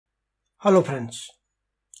Hello friends,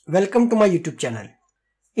 welcome to my YouTube channel.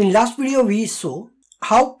 In last video we saw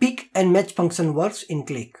how pick and match function works in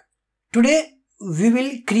Qlik. Today we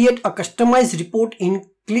will create a customized report in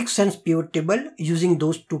Qlik Sense Pivot Table using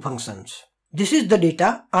those two functions. This is the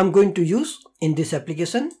data I'm going to use in this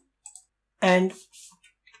application, and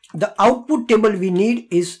the output table we need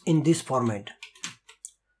is in this format.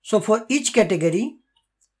 So for each category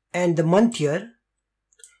and the month year,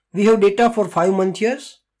 we have data for 5 month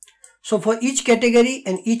years. So for each category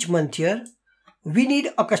and each month year, we need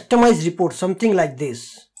a customized report, something like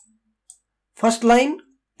this. First line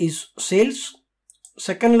is sales,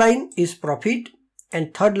 second line is profit,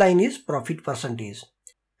 and third line is profit percentage.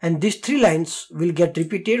 And these three lines will get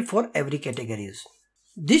repeated for every categories.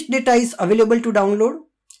 This data is available to download.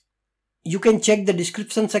 You can check the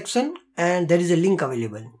description section and there is a link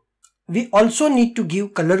available. We also need to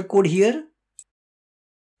give color code here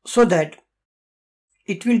so that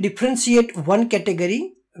it will differentiate one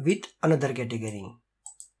category with another category.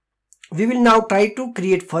 We will now try to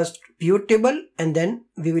create first pivot table and then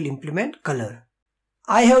we will implement color.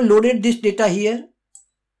 I have loaded this data here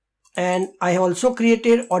and I have also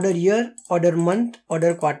created order year, order month,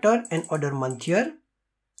 order quarter and order month year.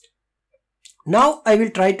 Now I will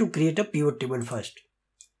try to create a pivot table first.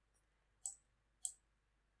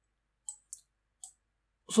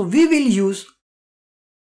 So we will use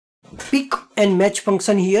pick and match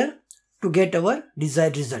function here to get our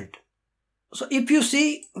desired result. So if you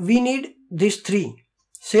see, we need these three: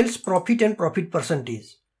 sales, profit and profit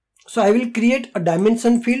percentage. So I will create a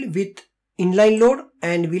dimension field with inline load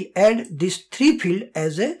and will add this three field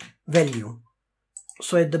as a value.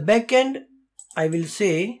 So at the back end I will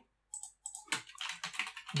say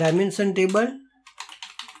dimension table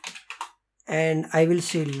and I will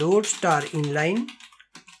say load star inline,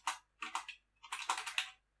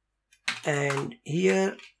 and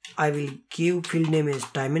here I will give field name as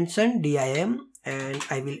dimension dim and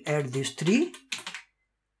I will add these three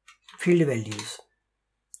field values.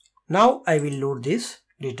 Now I will load this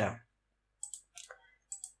data,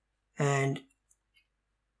 and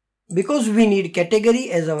because we need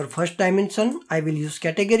category as our first dimension, I will use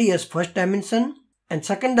category as first dimension, and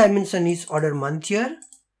second dimension is order month year,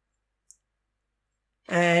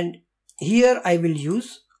 and here I will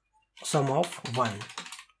use sum of 1.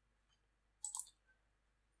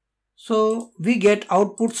 So we get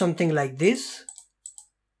output something like this,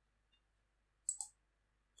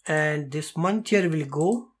 and this month here will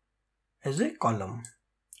go as a column.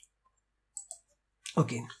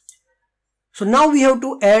 Okay, so now we have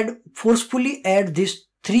to forcefully add these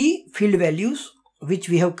three field values which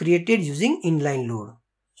we have created using inline load.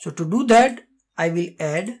 So to do that I will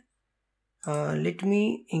add, let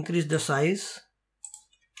me increase the size.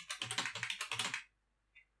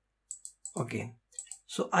 Okay.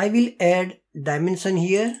 So I will add dimension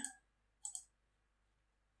here.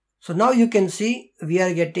 So now you can see we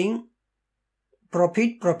are getting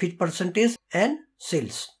profit, profit percentage and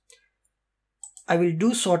sales. I will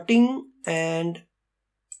do sorting and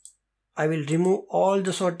I will remove all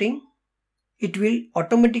the sorting. It will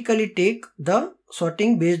automatically take the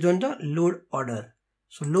sorting based on the load order.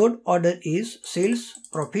 So load order is sales,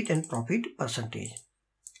 profit and profit percentage.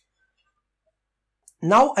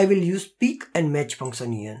 Now I will use pick and match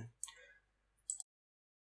function here.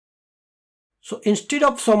 So instead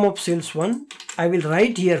of sum of sales 1, I will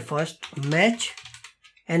write here first match,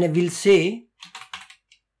 and I will say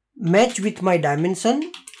match with my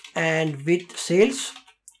dimension and with sales.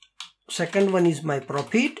 Second one is my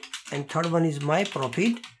profit and third one is my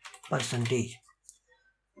profit percentage.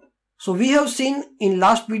 So we have seen in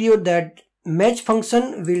last video that match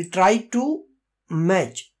function will try to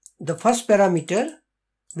match the first parameter,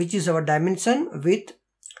 which is our dimension, with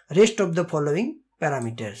rest of the following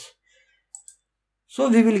parameters. So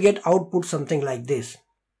we will get output something like this.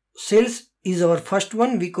 Sales is our first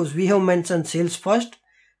one because we have mentioned sales first,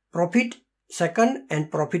 profit second and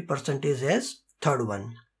profit percentage as third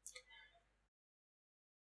one.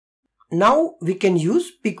 Now we can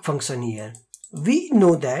use pick function here. We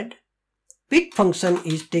know that pick function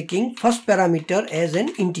is taking first parameter as an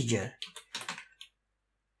integer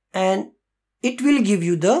and it will give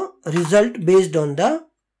you the result based on the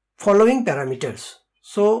following parameters.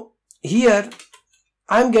 So here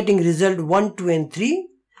I am getting result 1, 2 and 3.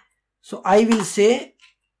 So I will say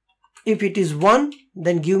if it is 1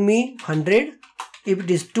 then give me 100, if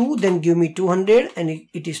it is 2 then give me 200, and if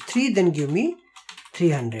it is 3 then give me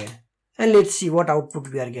 300. And let's see what output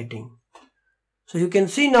we are getting. So you can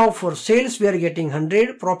see now for sales we are getting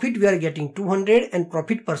 100, profit we are getting 200 and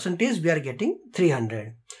profit percentage we are getting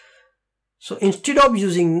 300. So instead of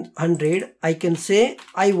using 100, I can say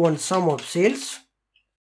I want sum of sales.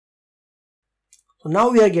 So now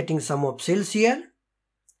we are getting sum of sales here.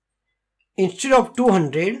 Instead of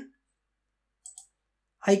 200,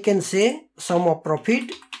 I can say sum of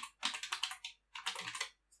profit.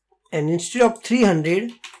 And instead of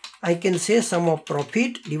 300, I can say sum of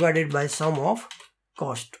profit divided by sum of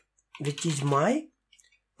cost, which is my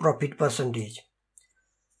profit percentage.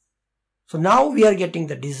 So now we are getting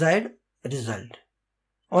the desired result.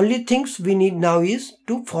 Only things we need now is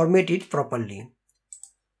to format it properly.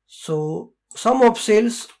 So sum of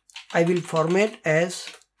sales I will format as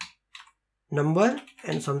number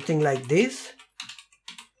and something like this.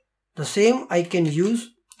 The same I can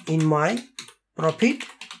use in my profit,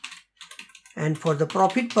 and for the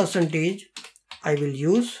profit percentage I will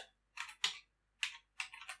use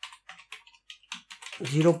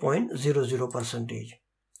 0.00%.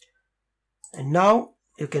 And now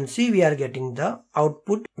you can see we are getting the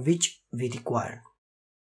output which we require.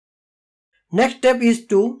 Next step is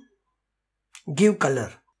to give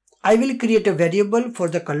color. I will create a variable for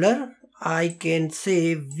the color. I can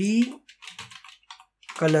say v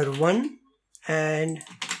color 1 and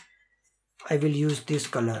I will use this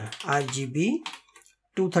color RGB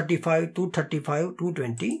 235, 235,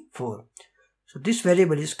 224. So this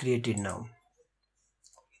variable is created now.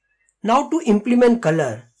 Now to implement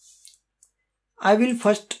color, I will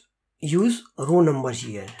first use row numbers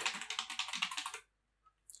here.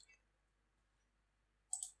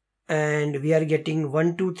 And we are getting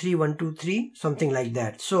 1, 2, 3, 1, 2, 3, something like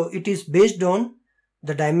that. So it is based on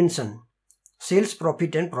the dimension, sales,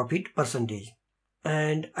 profit and profit percentage.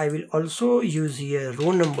 And I will also use here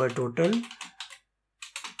row number total.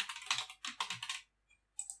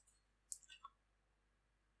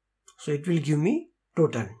 So it will give me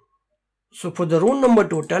total. So for the row number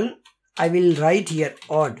total, I will write here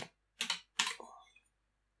odd.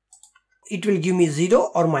 It will give me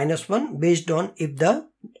 0 or -1 based on if the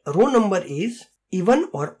row number is even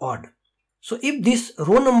or odd. So if this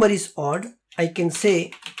row number is odd, I can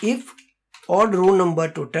say if odd row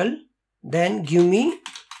number total, then give me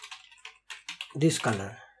this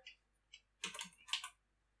color.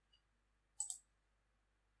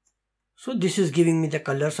 So this is giving me the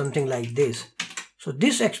color something like this. So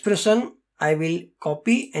this expression I will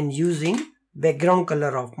copy and using background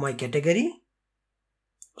color of my category.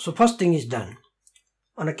 So first thing is done.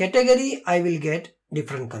 On a category I will get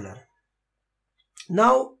different color.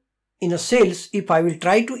 Now in a sales, if I will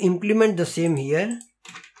try to implement the same here,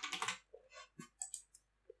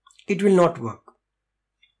 it will not work,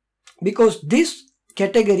 because this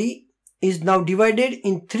category is now divided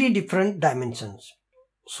in 3 different dimensions.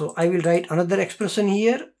 So I will write another expression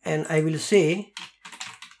here and I will say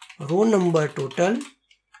row number total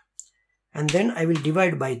and then I will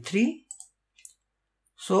divide by 3.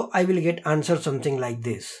 So I will get answer something like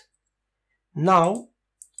this. Now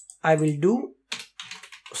I will do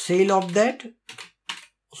sale of that.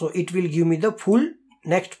 So it will give me the full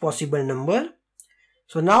next possible number.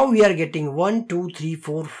 So now we are getting 1, 2, 3,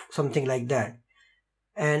 4, something like that.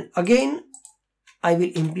 And again, I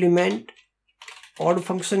will implement odd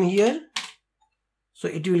function here. So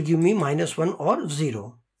it will give me -1 or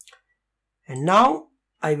 0. And now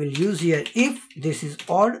I will use here if this is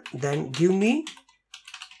odd, then give me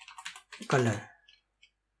color.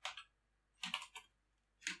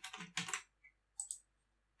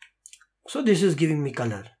 So this is giving me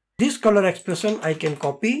color. This color expression I can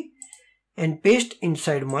copy and paste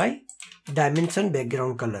inside my dimension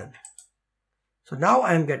background color. So now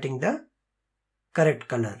I am getting the correct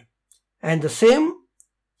color. And the same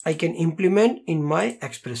I can implement in my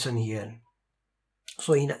expression here.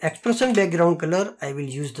 So in expression background color I will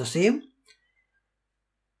use the same.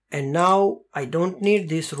 And now I don't need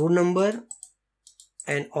this row number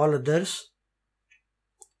and all others.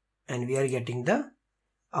 And we are getting the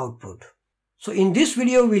output. So in this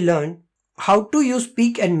video we learned how to use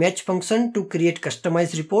pick and match function to create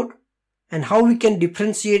customized report and how we can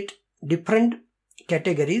differentiate different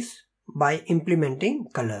categories by implementing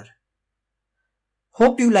color.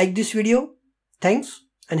 Hope you like this video. Thanks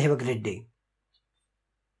and have a great day.